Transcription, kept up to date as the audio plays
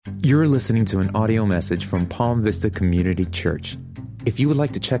You're listening to an audio message from Palm Vista Community Church. If you would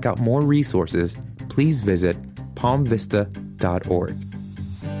like to check out more resources, please visit palmvista.org.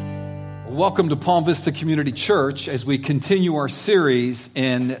 Welcome to Palm Vista Community Church as we continue our series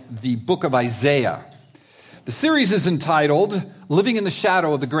in the book of Isaiah. The series is entitled, Living in the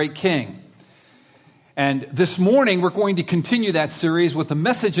Shadow of the Great King. And this morning we're going to continue that series with a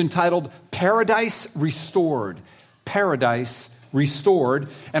message entitled, Paradise Restored. Paradise Restored.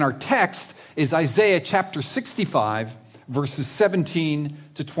 And our text is Isaiah chapter 65, verses 17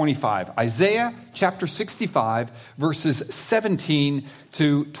 to 25. Isaiah chapter 65, verses 17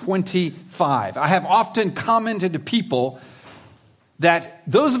 to 25. I have often commented to people that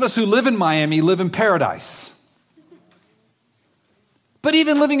those of us who live in Miami live in paradise. But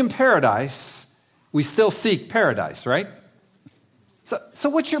even living in paradise, we still seek paradise, right? So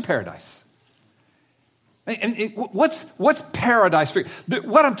what's your paradise? And what's paradise for you?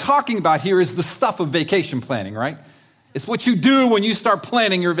 What I'm talking about here is the stuff of vacation planning, right? It's what you do when you start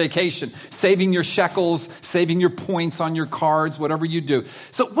planning your vacation, saving your shekels, saving your points on your cards, whatever you do.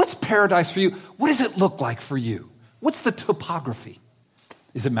 So what's paradise for you? What does it look like for you? What's the topography?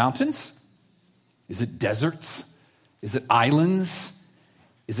 Is it mountains? Is it deserts? Is it islands?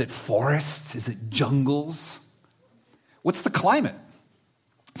 Is it forests? Is it jungles? What's the climate?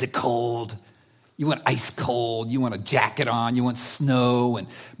 Is it cold? You want ice cold, you want a jacket on, you want snow and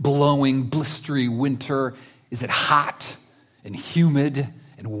blowing, blistery winter. Is it hot and humid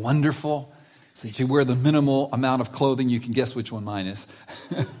and wonderful? So that you wear the minimal amount of clothing, you can guess which one mine is.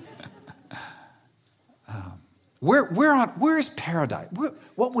 Where is paradise?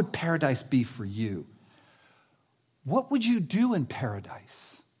 What would paradise be for you? What would you do in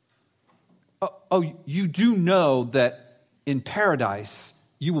paradise? You do know that in paradise,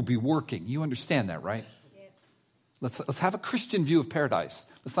 you will be working. You understand that, right? Yes. Let's have a Christian view of paradise.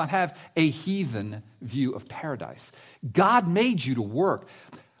 Let's not have a heathen view of paradise. God made you to work.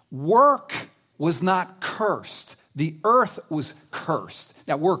 Work was not cursed. The earth was cursed.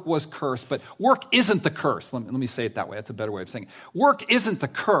 Now, work was cursed, but work isn't the curse. Let me say it that way. That's a better way of saying it. Work isn't the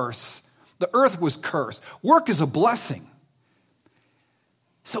curse. The earth was cursed. Work is a blessing.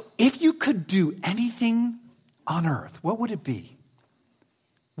 So if you could do anything on earth, what would it be?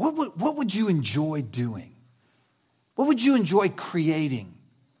 What would you enjoy doing? What would you enjoy creating?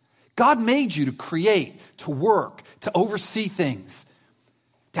 God made you to create, to work, to oversee things,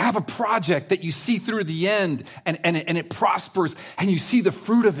 to have a project that you see through the end and it prospers and you see the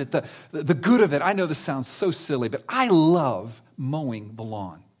fruit of it, the good of it. I know this sounds so silly, but I love mowing the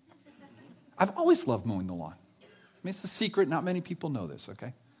lawn. I've always loved mowing the lawn. I mean, it's a secret. Not many people know this,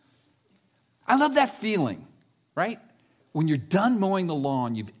 okay? I love that feeling, right? When you're done mowing the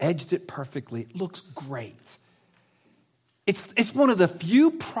lawn, you've edged it perfectly. It looks great. It's one of the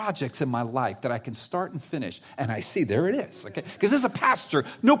few projects in my life that I can start and finish, and I see there it is. Okay, because as a pastor,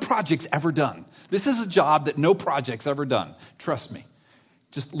 no project's ever done. This is a job that no project's ever done. Trust me.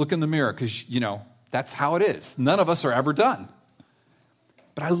 Just look in the mirror, because that's how it is. None of us are ever done.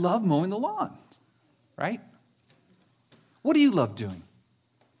 But I love mowing the lawn, right? What do you love doing?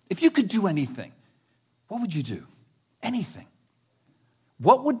 If you could do anything, what would you do? Anything.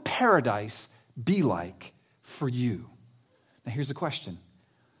 What would paradise be like for you? Now here's the question.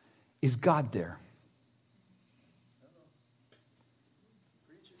 Is God there?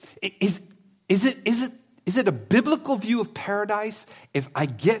 Is it a biblical view of paradise if I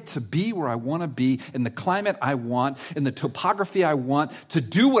get to be where I want to be, in the climate I want, in the topography I want, to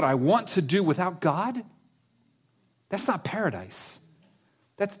do what I want to do without God? That's not paradise.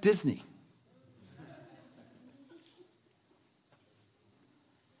 That's Disney.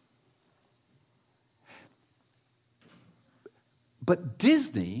 But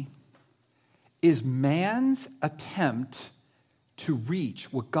Disney is man's attempt to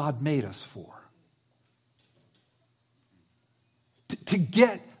reach what God made us for. To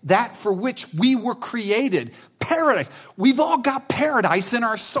get that for which we were created, paradise. We've all got paradise in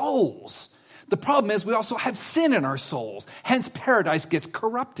our souls. The problem is we also have sin in our souls. Hence, paradise gets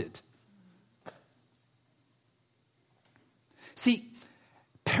corrupted. See,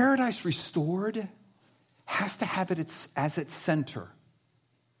 paradise restored has to have it as its center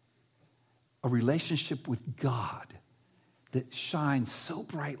a relationship with God that shines so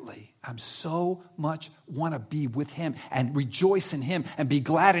brightly. I'm so much want to be with him and rejoice in him and be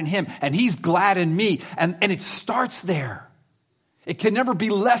glad in him, and he's glad in me. And it starts there. It can never be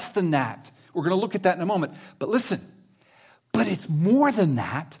less than that. We're going to look at that in a moment. But listen, but it's more than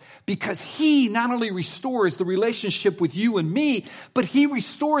that, because he not only restores the relationship with you and me, but he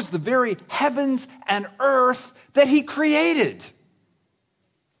restores the very heavens and earth that he created.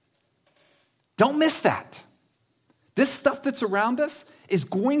 Don't miss that. This stuff that's around us is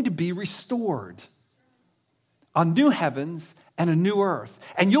going to be restored. A new heavens and a new earth.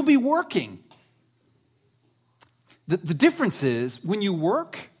 And you'll be working. The difference is when you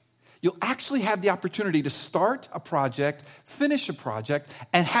work, you'll actually have the opportunity to start a project, finish a project,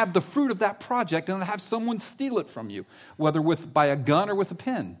 and have the fruit of that project and have someone steal it from you, whether by a gun or with a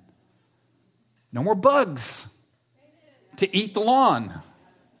pen. No more bugs to eat the lawn.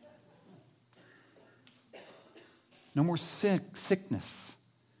 No more sickness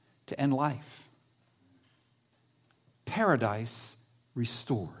to end life. Paradise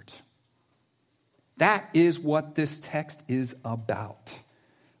restored. That is what this text is about.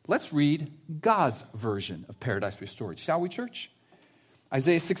 Let's read God's version of paradise restored. Shall we, church?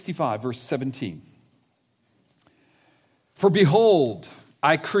 Isaiah 65, verse 17. For behold,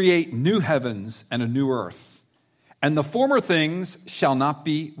 I create new heavens and a new earth, and the former things shall not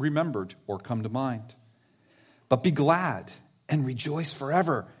be remembered or come to mind. But be glad and rejoice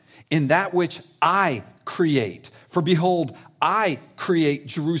forever in that which I create. For behold, I create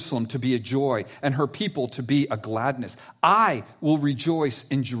Jerusalem to be a joy and her people to be a gladness. I will rejoice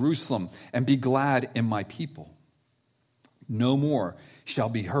in Jerusalem and be glad in my people. No more shall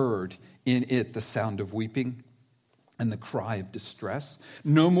be heard in it the sound of weeping and the cry of distress.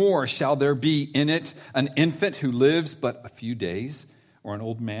 No more shall there be in it an infant who lives but a few days, or an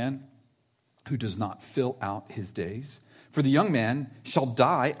old man who does not fill out his days. For the young man shall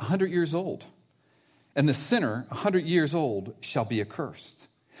die 100 years old, and the sinner 100 years old shall be accursed.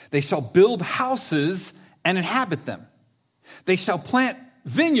 They shall build houses and inhabit them. They shall plant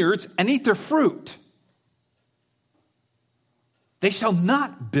vineyards and eat their fruit. They shall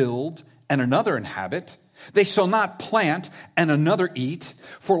not build and another inhabit. They shall not plant and another eat.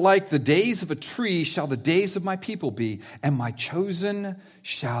 For like the days of a tree shall the days of my people be, and my chosen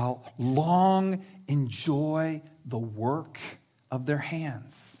shall long enjoy the work of their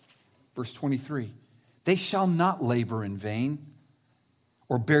hands. Verse 23, they shall not labor in vain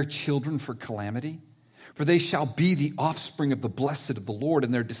or bear children for calamity, for they shall be the offspring of the blessed of the Lord,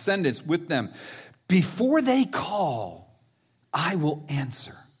 and their descendants with them. Before they call, I will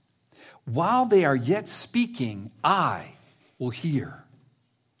answer. While they are yet speaking, I will hear.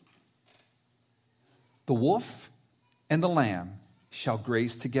 The wolf and the lamb shall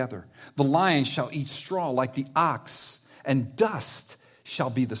graze together. The lion shall eat straw like the ox, and dust shall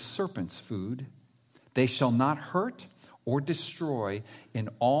be the serpent's food. They shall not hurt or destroy in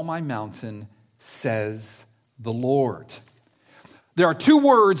all my mountain, says the Lord. There are two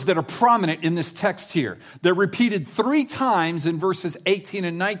words that are prominent in this text here. They're repeated 3 times in verses 18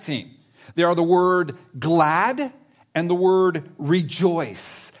 and 19. They are the word glad and the word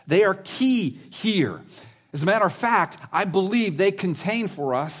rejoice. They are key here. As a matter of fact, I believe they contain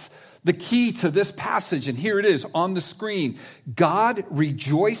for us the key to this passage, and here it is on the screen. God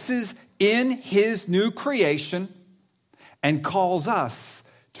rejoices in his new creation and calls us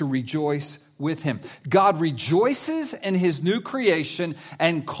to rejoice with him. God rejoices in his new creation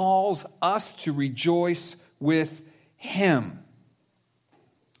and calls us to rejoice with him.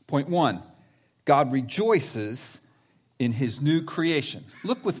 Point 1, God rejoices in his new creation.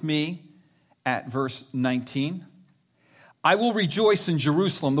 Look with me at verse 19. I will rejoice in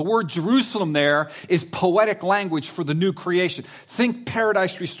Jerusalem. The word Jerusalem there is poetic language for the new creation. Think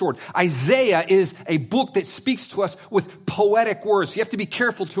paradise restored. Isaiah is a book that speaks to us with poetic words. You have to be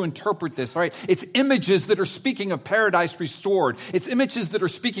careful to interpret this, all right? It's images that are speaking of paradise restored. It's images that are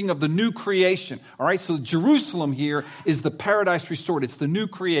speaking of the new creation, all right? So Jerusalem here is the paradise restored. It's the new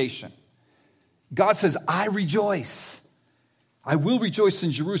creation. God says, I rejoice. I will rejoice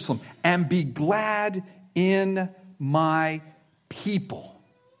in Jerusalem and be glad in my people.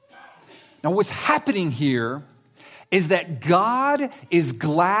 Now, what's happening here is that God is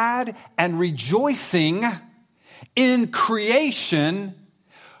glad and rejoicing in creation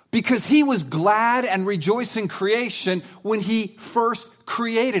because he was glad and rejoicing in creation when he first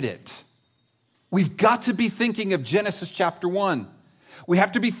created it. We've got to be thinking of Genesis chapter 1. We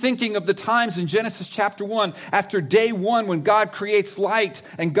have to be thinking of the times in Genesis chapter 1 after day 1 when God creates light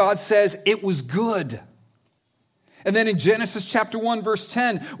and God says it was good. And then in Genesis chapter 1, verse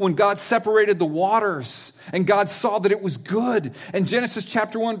 10, when God separated the waters and God saw that it was good. And Genesis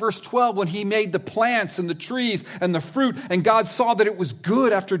chapter 1, verse 12, when he made the plants and the trees and the fruit, and God saw that it was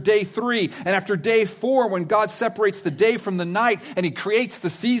good after day 3. And after day 4, when God separates the day from the night and he creates the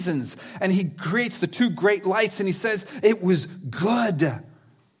seasons and he creates the 2 great lights and he says it was good. And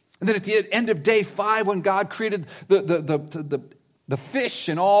then at the end of day 5, when God created the the fish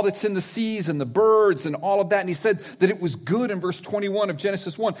and all that's in the seas and the birds and all of that. And he said that it was good in verse 21 of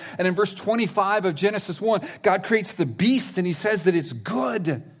Genesis 1. And in verse 25 of Genesis 1, God creates the beast and he says that it's good.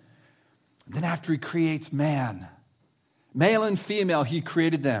 And then after he creates man, male and female, he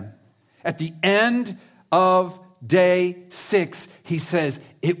created them. At the end of day 6, he says,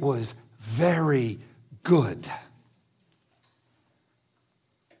 it was very good.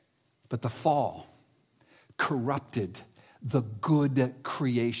 But the fall corrupted the good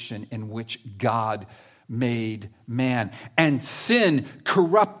creation in which God made man. And sin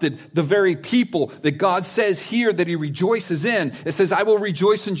corrupted the very people that God says here that he rejoices in. It says, I will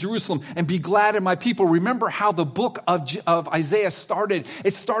rejoice in Jerusalem and be glad in my people. Remember how the book of Isaiah started.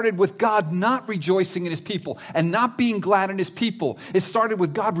 It started with God not rejoicing in his people and not being glad in his people. It started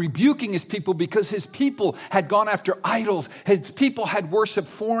with God rebuking his people because his people had gone after idols. His people had worshiped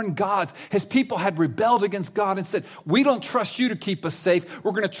foreign gods. His people had rebelled against God and said, we don't trust you to keep us safe.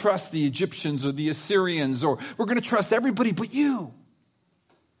 We're going to trust the Egyptians or the Assyrians, or we're going to trust everybody but you.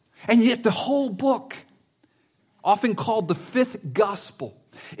 And yet the whole book, often called the fifth gospel,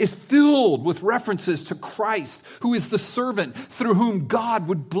 is filled with references to Christ, who is the servant through whom God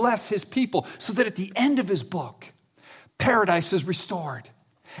would bless his people, so that at the end of his book, paradise is restored.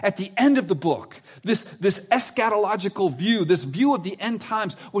 At the end of the book, this eschatological view, this view of the end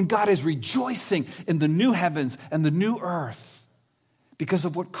times, when God is rejoicing in the new heavens and the new earth because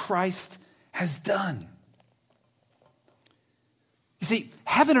of what Christ has done. You see,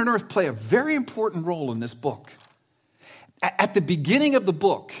 heaven and earth play a very important role in this book. At the beginning of the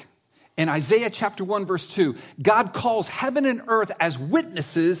book, in Isaiah chapter 1, verse 2, God calls heaven and earth as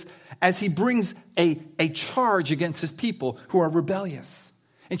witnesses as he brings a charge against his people who are rebellious.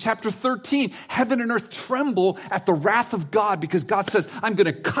 In chapter 13, heaven and earth tremble at the wrath of God because God says, I'm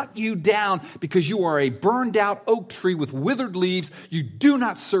going to cut you down because you are a burned out oak tree with withered leaves. You do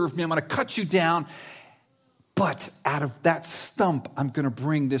not serve me. I'm going to cut you down. But out of that stump, I'm going to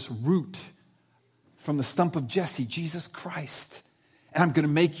bring this root from the stump of Jesse, Jesus Christ. And I'm going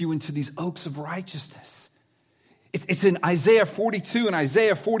to make you into these oaks of righteousness. It's in Isaiah 42 and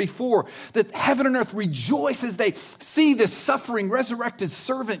Isaiah 44 that heaven and earth rejoice as they see this suffering, resurrected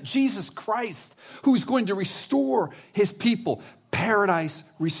servant, Jesus Christ, who's going to restore his people. Paradise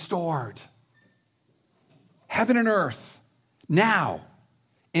restored. Heaven and earth. Now,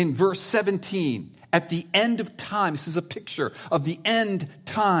 in verse 17, at the end of time, this is a picture of the end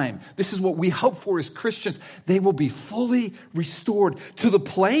time. This is what we hope for as Christians. They will be fully restored to the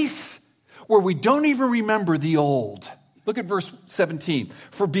place where we don't even remember the old. Look at verse 17.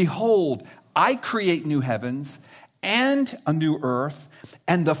 For behold, I create new heavens and a new earth,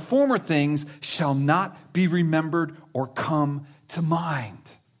 and the former things shall not be remembered or come to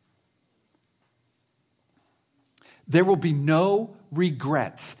mind. There will be no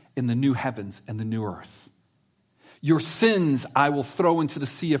regrets in the new heavens and the new earth. Your sins I will throw into the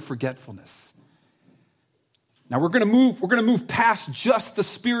sea of forgetfulness. Now we're going to move past just the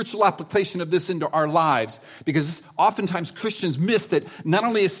spiritual application of this into our lives, because oftentimes Christians miss that not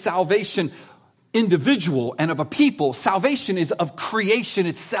only is salvation individual and of a people, salvation is of creation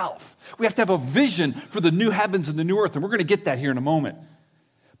itself. We have to have a vision for the new heavens and the new earth, and we're going to get that here in a moment.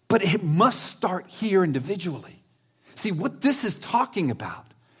 But it must start here individually. See, what this is talking about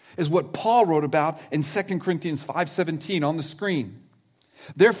is what Paul wrote about in 2 Corinthians 5:17 on the screen.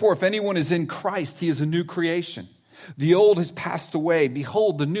 Therefore, if anyone is in Christ, he is a new creation. The old has passed away.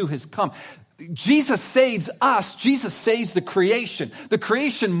 Behold, the new has come. Jesus saves us. Jesus saves the creation. The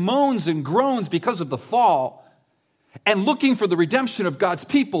creation moans and groans because of the fall. And looking for the redemption of God's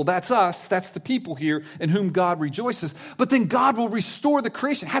people, that's us, that's the people here in whom God rejoices. But then God will restore the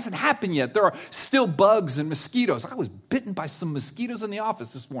creation. It hasn't happened yet. There are still bugs and mosquitoes. I was bitten by some mosquitoes in the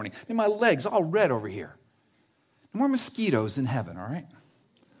office this morning. And my legs all red over here. More mosquitoes in heaven, all right?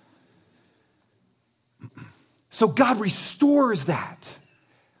 So God restores that.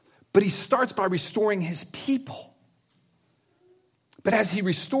 But he starts by restoring his people. But as he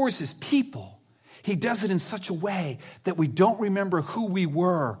restores his people, he does it in such a way that we don't remember who we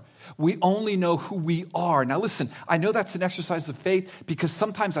were. We only know who we are. Now listen, I know that's an exercise of faith because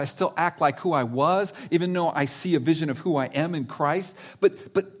sometimes I still act like who I was, even though I see a vision of who I am in Christ.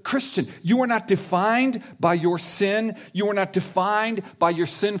 But Christian, you are not defined by your sin. You are not defined by your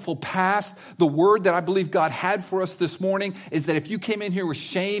sinful past. The word that I believe God had for us this morning is that if you came in here with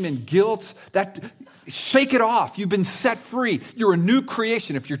shame and guilt, shake it off. You've been set free. You're a new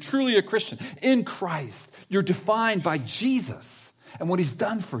creation. If you're truly a Christian in Christ, you're defined by Jesus and what he's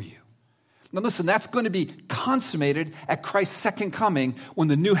done for you. Now listen, that's going to be consummated at Christ's second coming when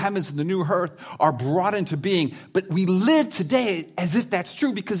the new heavens and the new earth are brought into being. But we live today as if that's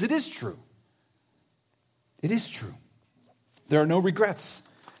true because it is true. It is true. There are no regrets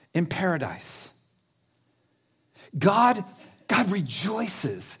in paradise. God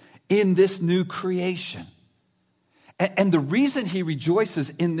rejoices in this new creation. And the reason he rejoices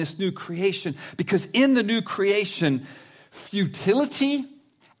in this new creation, because in the new creation, futility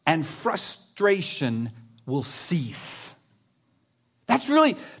and frustration will cease. That's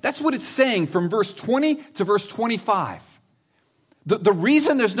what it's saying from verse 20 to verse 25. The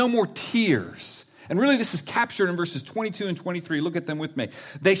reason there's no more tears, and really this is captured in verses 22 and 23. Look at them with me.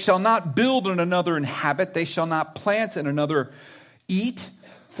 They shall not build and another inhabit. They shall not plant and another eat.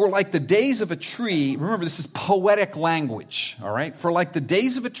 For like the days of a tree, remember this is poetic language, all right? For like the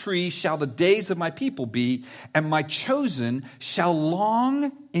days of a tree shall the days of my people be, and my chosen shall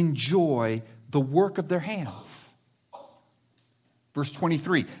long enjoy the work of their hands. Verse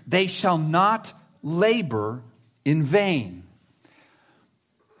 23, they shall not labor in vain.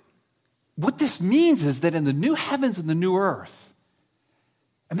 What this means is that in the new heavens and the new earth,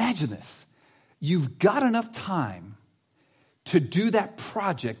 imagine this, you've got enough time to do that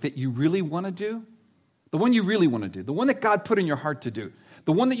project that you really want to do, the one you really want to do, the one that God put in your heart to do,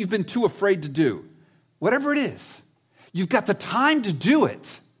 the one that you've been too afraid to do, whatever it is, you've got the time to do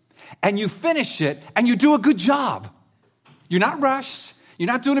it, and you finish it, and you do a good job. You're not rushed. You're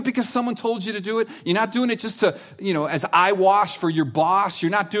not doing it because someone told you to do it. You're not doing it just to, as eyewash for your boss.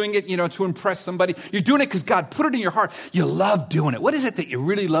 You're not doing it, to impress somebody. You're doing it because God put it in your heart. You love doing it. What is it that you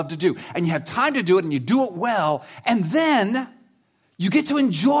really love to do? And you have time to do it, and you do it well, and then you get to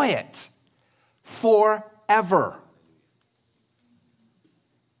enjoy it forever.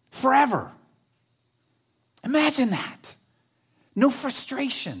 Forever. Imagine that. No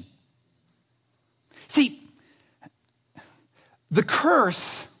frustration. See, the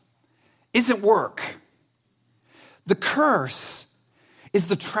curse isn't work. The curse is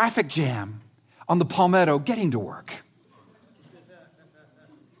the traffic jam on the Palmetto getting to work.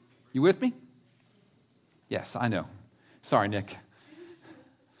 You with me? Yes, I know. Sorry, Nick.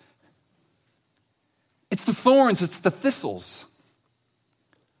 It's the thorns, it's the thistles.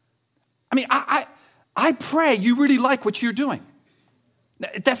 I mean, I pray you really like what you're doing.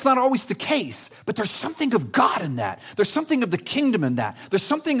 That's not always the case, but there's something of God in that. There's something of the kingdom in that. There's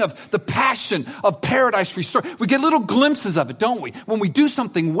something of the passion of paradise restored. We get little glimpses of it, don't we? When we do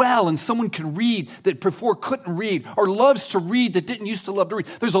something well and someone can read that before couldn't read, or loves to read that didn't used to love to read,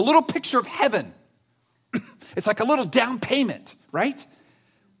 there's a little picture of heaven. It's like a little down payment, right?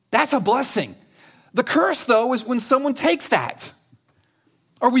 That's a blessing. The curse, though, is when someone takes that,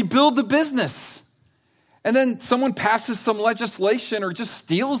 or we build the business, and then someone passes some legislation or just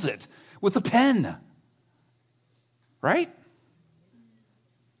steals it with a pen. Right?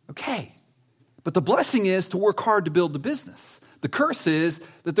 Okay. But the blessing is to work hard to build the business. The curse is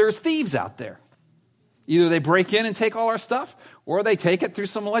that there's thieves out there. Either they break in and take all our stuff, or they take it through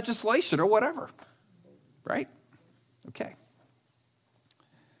some legislation or whatever. Right? Okay.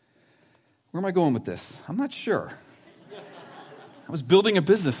 Where am I going with this? I'm not sure. I was building a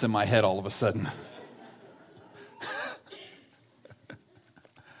business in my head all of a sudden.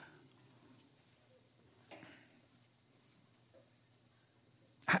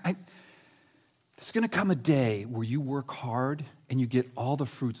 There's going to come a day where you work hard and you get all the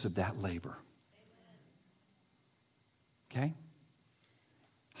fruits of that labor. Okay?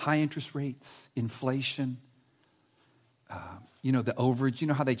 High interest rates, inflation, the overage. You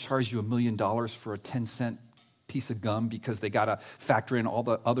know how they charge you $1 million for a 10-cent piece of gum because they got to factor in all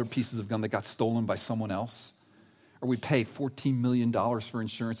the other pieces of gum that got stolen by someone else? Or we pay $14 million for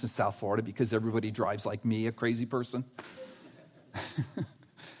insurance in South Florida because everybody drives like me, a crazy person?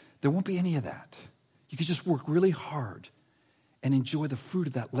 There won't be any of that. You can just work really hard and enjoy the fruit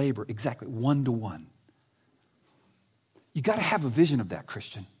of that labor exactly 1-to-1. You got to have a vision of that,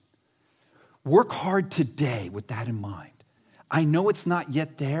 Christian. Work hard today with that in mind. I know it's not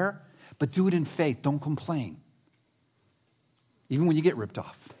yet there, but do it in faith. Don't complain. Even when you get ripped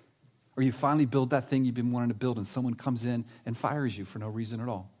off, or you finally build that thing you've been wanting to build and someone comes in and fires you for no reason at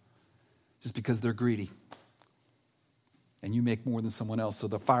all, just because they're greedy. And you make more than someone else, so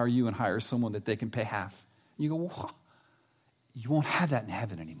they'll fire you and hire someone that they can pay half. And you go, well, you won't have that in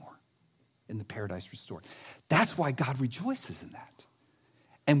heaven anymore, in the paradise restored. That's why God rejoices in that.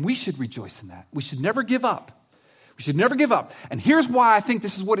 And we should rejoice in that. We should never give up. We We should never give up. And here's why I think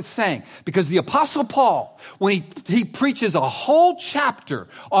this is what it's saying. Because the Apostle Paul, when he preaches a whole chapter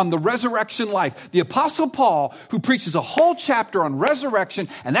on the resurrection life, the Apostle Paul, who preaches a whole chapter on resurrection,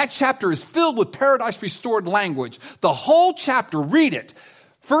 and that chapter is filled with paradise restored language, the whole chapter, read it.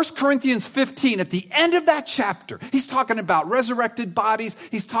 1 Corinthians 15, at the end of that chapter, he's talking about resurrected bodies.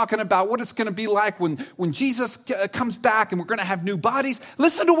 He's talking about what it's going to be like when Jesus comes back and we're going to have new bodies.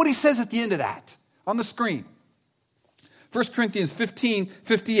 Listen to what he says at the end of that on the screen. 1 Corinthians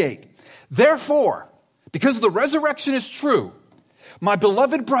 15:58. Therefore, because the resurrection is true, my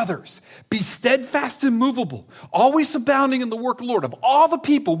beloved brothers, be steadfast and immovable, always abounding in the work of the Lord. Of all the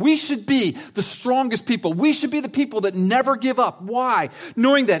people, we should be the strongest people. We should be the people that never give up. Why?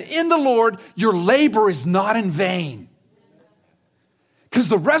 Knowing that in the Lord, your labor is not in vain. Because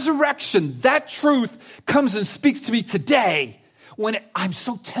the resurrection, that truth comes and speaks to me today when I'm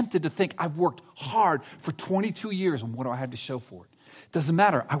so tempted to think I've worked hard for 22 years and what do I have to show for it? Doesn't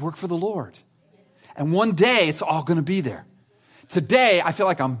matter. I work for the Lord. And one day it's all going to be there. Today, I feel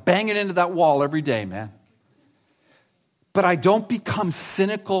like I'm banging into that wall every day, man. But I don't become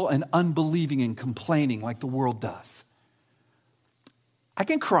cynical and unbelieving and complaining like the world does. I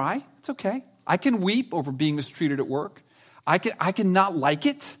can cry. It's okay. I can weep over being mistreated at work. I can not like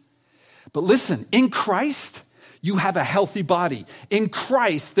it. But listen, in Christ, you have a healthy body. In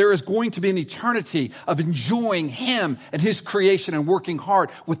Christ, there is going to be an eternity of enjoying Him and His creation and working hard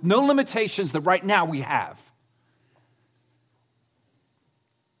with no limitations that right now we have.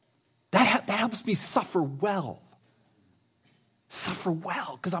 That helps me suffer well. Suffer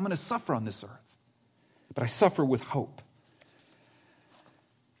well, because I'm going to suffer on this earth. But I suffer with hope.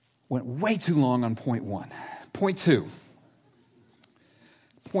 Went way too long on point one. Point two.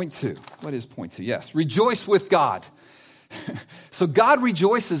 Point two. What is point two? Yes, rejoice with God. So God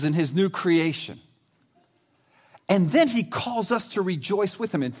rejoices in His new creation. And then He calls us to rejoice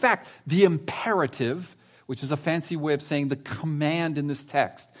with Him. In fact, the imperative, which is a fancy way of saying the command in this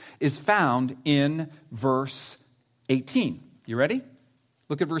text, is found in verse 18. You ready?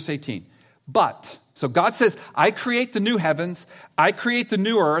 Look at verse 18. But, so God says, I create the new heavens, I create the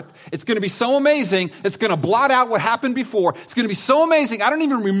new earth. It's going to be so amazing, it's going to blot out what happened before. It's going to be so amazing, I don't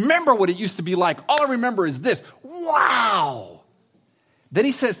even remember what it used to be like. All I remember is this. Wow! Then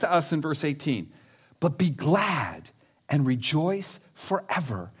He says to us in verse 18, but be glad and rejoice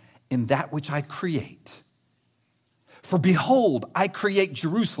forever in that which I create. For behold, I create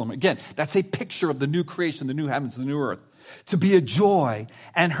Jerusalem. Again, that's a picture of the new creation, the new heavens, the new earth. To be a joy,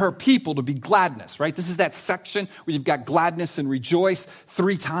 and her people to be gladness, right? This is that section where you've got gladness and rejoice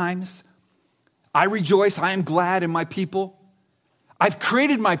 3 times. I rejoice, I am glad in my people. I've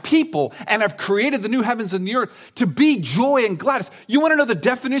created my people, and I've created the new heavens and the earth to be joy and gladness. You want to know the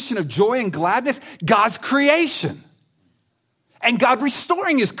definition of joy and gladness? God's creation. And God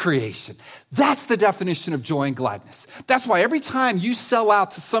restoring His creation. That's the definition of joy and gladness. That's why every time you sell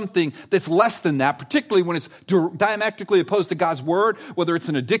out to something that's less than that, particularly when it's diametrically opposed to God's word, whether it's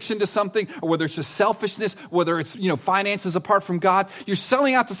an addiction to something or whether it's just selfishness, whether it's, finances apart from God, you're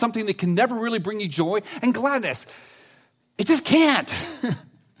selling out to something that can never really bring you joy and gladness. It just can't.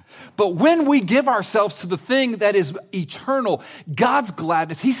 But when we give ourselves to the thing that is eternal, God's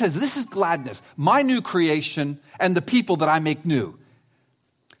gladness, He says, this is gladness, my new creation and the people that I make new.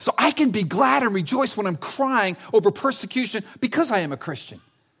 So I can be glad and rejoice when I'm crying over persecution because I am a Christian.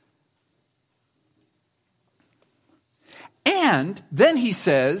 And then He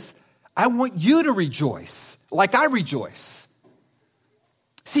says, I want you to rejoice like I rejoice.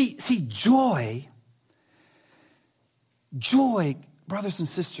 See, joy, brothers and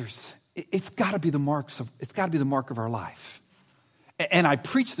sisters, it's got to be the mark of our life. And I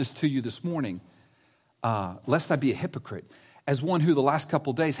preach this to you this morning, lest I be a hypocrite, as one who the last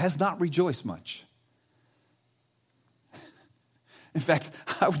couple of days has not rejoiced much. In fact,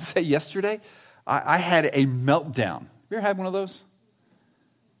 I would say yesterday, I had a meltdown. You ever had one of those?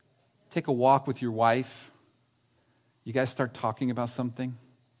 Take a walk with your wife. You guys start talking about something.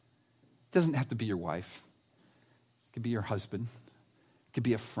 It doesn't have to be your wife. It could be your husband. It could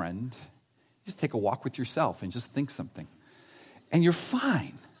be a friend. Just take a walk with yourself and just think something. And you're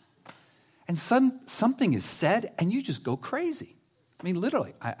fine. And something is said and you just go crazy. I mean,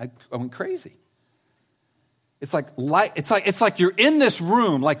 literally, I went crazy. It's like you're in this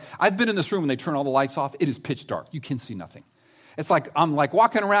room. Like, I've been in this room when they turn all the lights off. It is pitch dark. You can see nothing. It's like I'm like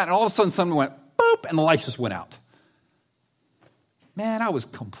walking around and all of a sudden something went boop and the lights just went out. Man, I was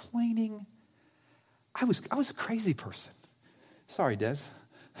complaining. I was a crazy person. Sorry, Des.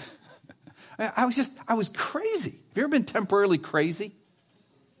 I was crazy. Have you ever been temporarily crazy?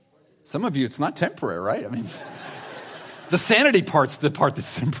 Some of you, it's not temporary, right? I mean, The sanity part's the part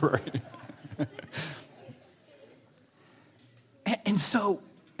that's temporary. And so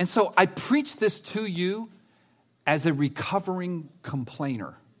I preach this to you as a recovering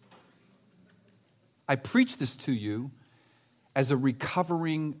complainer. I preach this to you as a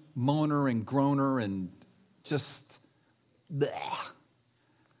recovering moaner and groaner and just bleh,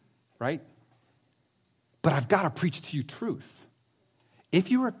 right? But I've got to preach to you truth.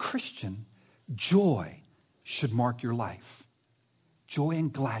 If you're a Christian, joy should mark your life. Joy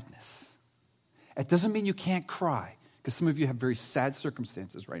and gladness. It doesn't mean you can't cry, because some of you have very sad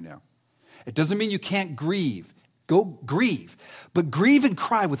circumstances right now. It doesn't mean you can't grieve. Go grieve. But grieve and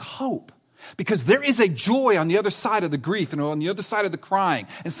cry with hope. Because there is a joy on the other side of the grief and on the other side of the crying.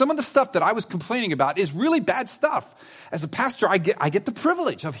 And some of the stuff that I was complaining about is really bad stuff. As a pastor, I get the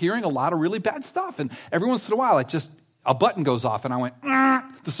privilege of hearing a lot of really bad stuff. And every once in a while, a button goes off and I went,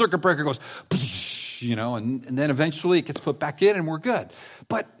 the circuit breaker goes, and then eventually it gets put back in and we're good.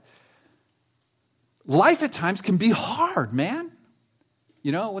 But life at times can be hard, man.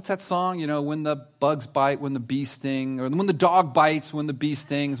 What's that song? When the bugs bite, when the bee sting, or when the dog bites, when the bee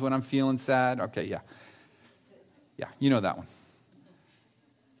stings, when I'm feeling sad. Okay, yeah. Yeah, you know that one.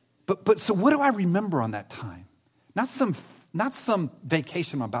 But so what do I remember on that time? Not some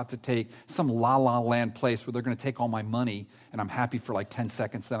vacation I'm about to take, some la-la land place where they're going to take all my money and I'm happy for like 10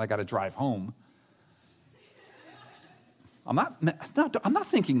 seconds, then I got to drive home. I'm not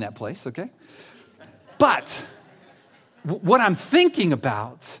thinking that place, okay? But what I'm thinking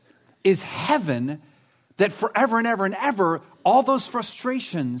about is heaven, that forever and ever and ever, all those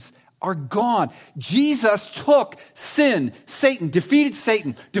frustrations are gone. Jesus took sin, defeated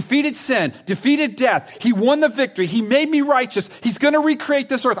sin, defeated death. He won the victory. He made me righteous. He's going to recreate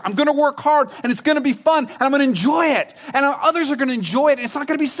this earth. I'm going to work hard, and it's going to be fun, and I'm going to enjoy it. And others are going to enjoy it, and it's not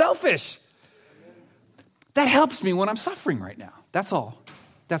going to be selfish. That helps me when I'm suffering right now. That's all.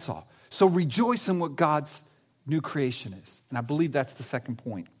 So rejoice in what God's new creation is. And I believe that's the second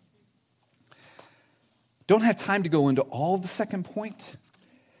point. Don't have time to go into all of the second point,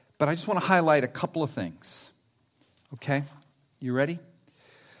 but I just want to highlight a couple of things. Okay? You ready?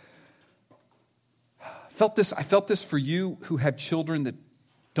 I felt this for you who have children that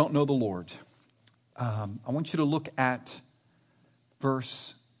don't know the Lord. I want you to look at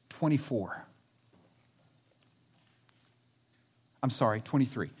verse 24.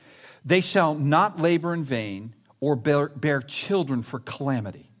 23. They shall not labor in vain or bear children for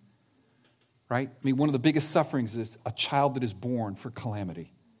calamity. Right? I mean, one of the biggest sufferings is a child that is born for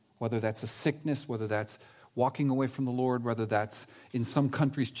calamity. Whether that's a sickness, whether that's walking away from the Lord, whether that's in some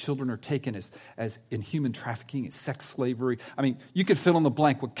countries children are taken as in human trafficking, as sex slavery. I mean, you could fill in the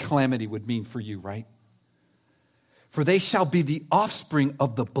blank what calamity would mean for you, right? For they shall be the offspring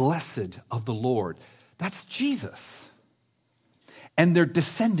of the blessed of the Lord. That's Jesus. And their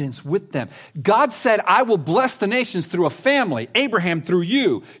descendants with them. God said, I will bless the nations through a family, Abraham through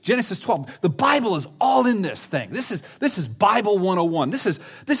you. Genesis 12. The Bible is all in this thing. This is Bible 101. This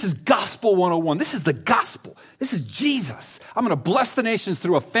is gospel 101. This is the gospel. This is Jesus. I'm going to bless the nations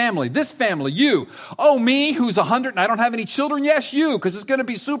through a family. This family, you. Oh, me, who's 100 and I don't have any children? Yes, you, because it's going to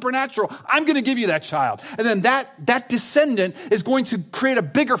be supernatural. I'm going to give you that child. And then that descendant is going to create a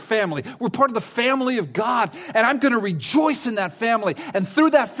bigger family. We're part of the family of God, and I'm going to rejoice in that family. And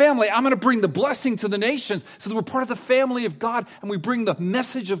through that family, I'm going to bring the blessing to the nations so that we're part of the family of God, and we bring the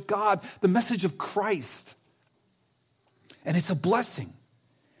message of God, the message of Christ. And it's a blessing.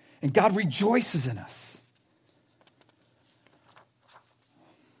 And God rejoices in us.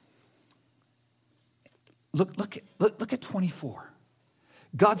 Look at 24.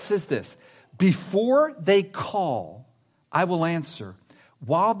 God says this, before they call, I will answer.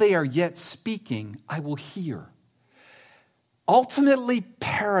 While they are yet speaking, I will hear. Ultimately,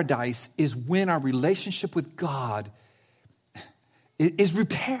 paradise is when our relationship with God is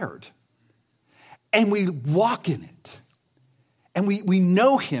repaired. And we walk in it. And we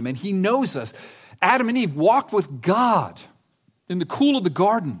know Him and He knows us. Adam and Eve walked with God in the cool of the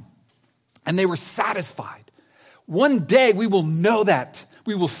garden. And they were satisfied. One day we will know that.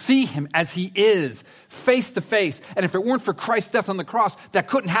 We will see Him as He is, face to face. And if it weren't for Christ's death on the cross, that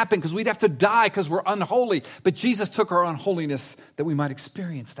couldn't happen because we'd have to die because we're unholy. But Jesus took our unholiness that we might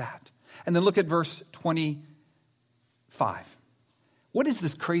experience that. And then look at verse 25. What is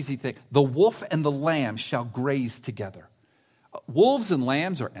this crazy thing? The wolf and the lamb shall graze together. Wolves and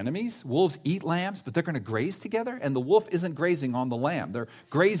lambs are enemies. Wolves eat lambs, but they're going to graze together. And the wolf isn't grazing on the lamb. They're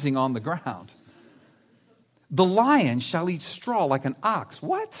grazing on the ground. The lion shall eat straw like an ox.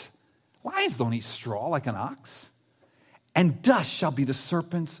 What? Lions don't eat straw like an ox. And dust shall be the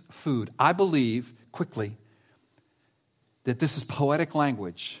serpent's food. I believe, quickly, that this is poetic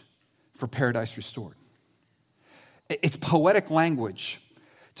language for paradise restored. It's poetic language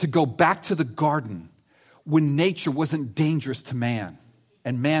to go back to the garden when nature wasn't dangerous to man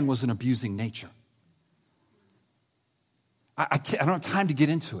and man wasn't abusing nature. I don't have time to get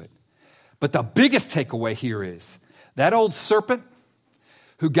into it. But the biggest takeaway here is that old serpent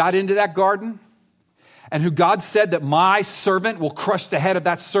who got into that garden and who God said that my servant will crush the head of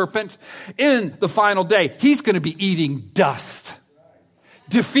that serpent in the final day. He's going to be eating dust.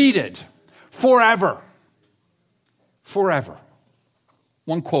 Defeated forever. Forever.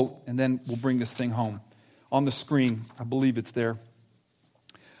 One quote, and then we'll bring this thing home. On the screen, I believe it's there.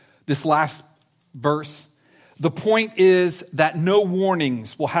 This last verse. The point is that no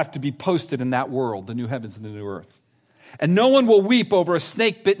warnings will have to be posted in that world, the new heavens and the new earth. And no one will weep over a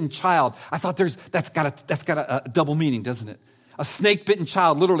snake-bitten child. I thought that's got a double meaning, doesn't it? A snake-bitten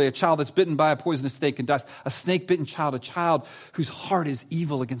child, literally a child that's bitten by a poisonous snake and dies. A snake-bitten child, a child whose heart is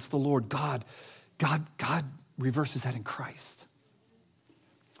evil against the Lord. God reverses that in Christ.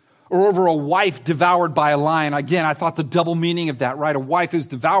 Or over a wife devoured by a lion. Again, I thought the double meaning of that, right? A wife who's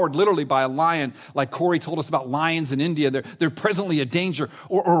devoured literally by a lion, like Corey told us about lions in India. They're presently a danger.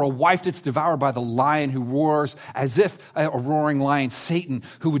 Or a wife that's devoured by the lion who roars as if a roaring lion, Satan,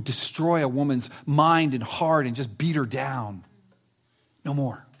 who would destroy a woman's mind and heart and just beat her down. No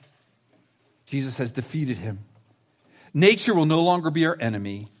more. Jesus has defeated him. Nature will no longer be our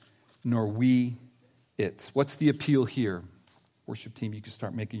enemy, nor we its. What's the appeal here? Worship team, you can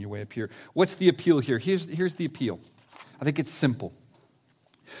start making your way up here. What's the appeal here? Here's the appeal. I think it's simple.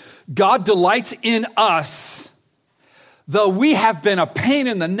 God delights in us, though we have been a pain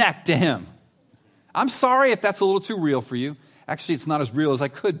in the neck to him. I'm sorry if that's a little too real for you. Actually, it's not as real as I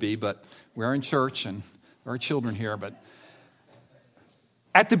could be, but we're in church and there are children here. But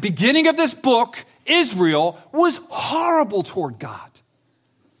at the beginning of this book, Israel was horrible toward God,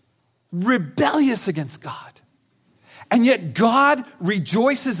 rebellious against God. And yet God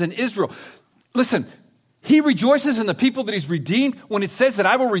rejoices in Israel. Listen, he rejoices in the people that he's redeemed. When it says that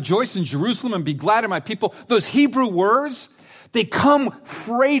I will rejoice in Jerusalem and be glad in my people, those Hebrew words, they come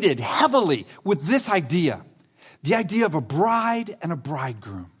freighted heavily with this idea. The idea of a bride and a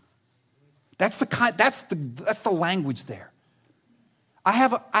bridegroom. That's the language there. I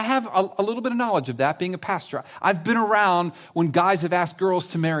have a little bit of knowledge of that being a pastor. I've been around when guys have asked girls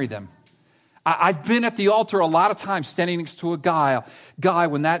to marry them. I've been at the altar a lot of times standing next to a guy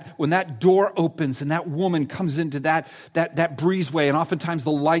when that door opens and that woman comes into that breezeway and oftentimes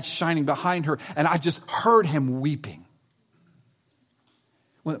the light's shining behind her and I've just heard him weeping.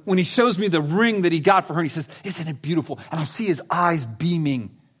 When he shows me the ring that he got for her and he says, "Isn't it beautiful?" And I see his eyes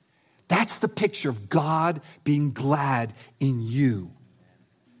beaming. That's the picture of God being glad in you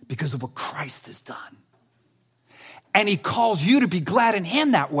because of what Christ has done. And he calls you to be glad in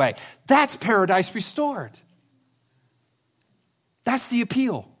him that way. That's paradise restored. That's the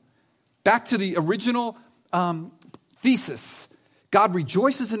appeal. Back to the original thesis. God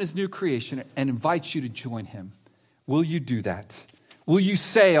rejoices in his new creation and invites you to join him. Will you do that? Will you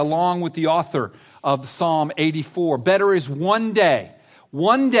say, along with the author of Psalm 84, better is one day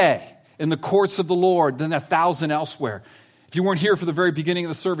in the courts of the Lord than 1,000 elsewhere. If you weren't here for the very beginning of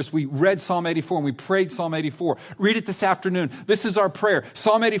the service, we read Psalm 84 and we prayed Psalm 84. Read it this afternoon. This is our prayer.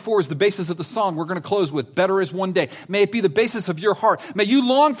 Psalm 84 is the basis of the song we're going to close with. Better is one day. May it be the basis of your heart. May you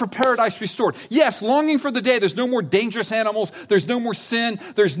long for paradise restored. Yes, longing for the day. There's no more dangerous animals. There's no more sin.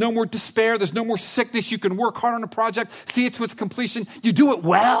 There's no more despair. There's no more sickness. You can work hard on a project, see it to its completion. You do it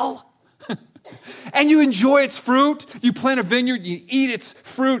well. And you enjoy its fruit. You plant a vineyard, you eat its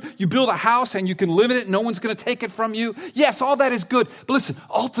fruit, you build a house and you can live in it. No one's going to take it from you. Yes, all that is good. But listen,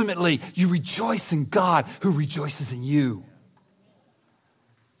 ultimately, you rejoice in God who rejoices in you.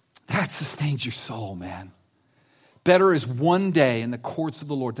 That sustains your soul, man. Better is one day in the courts of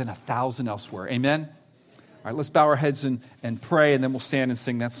the Lord than 1,000 elsewhere. Amen? All right, let's bow our heads and pray, and then we'll stand and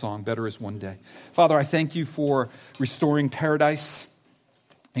sing that song, Better is One Day. Father, I thank you for restoring paradise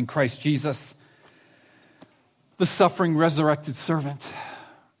in Christ Jesus, the suffering, resurrected servant.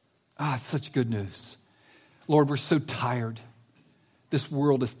 It's such good news. Lord, we're so tired. This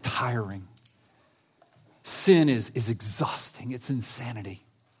world is tiring. Sin is exhausting. It's insanity.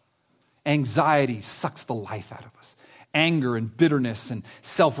 Anxiety sucks the life out of us. Anger and bitterness and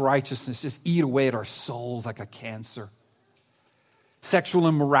self-righteousness just eat away at our souls like a cancer. Sexual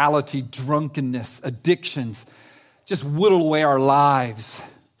immorality, drunkenness, addictions just whittle away our lives.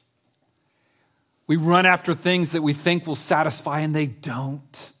 We run after things that we think will satisfy, and they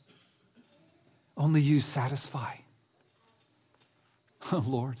don't. Only you satisfy. Oh,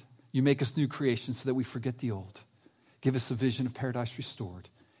 Lord, you make us new creations so that we forget the old. Give us a vision of paradise restored.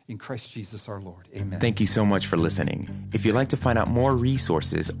 In Christ Jesus our Lord. Amen. Thank you so much for listening. If you'd like to find out more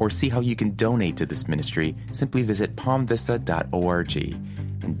resources or see how you can donate to this ministry, simply visit palmvista.org.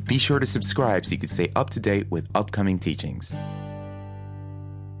 And be sure to subscribe so you can stay up to date with upcoming teachings.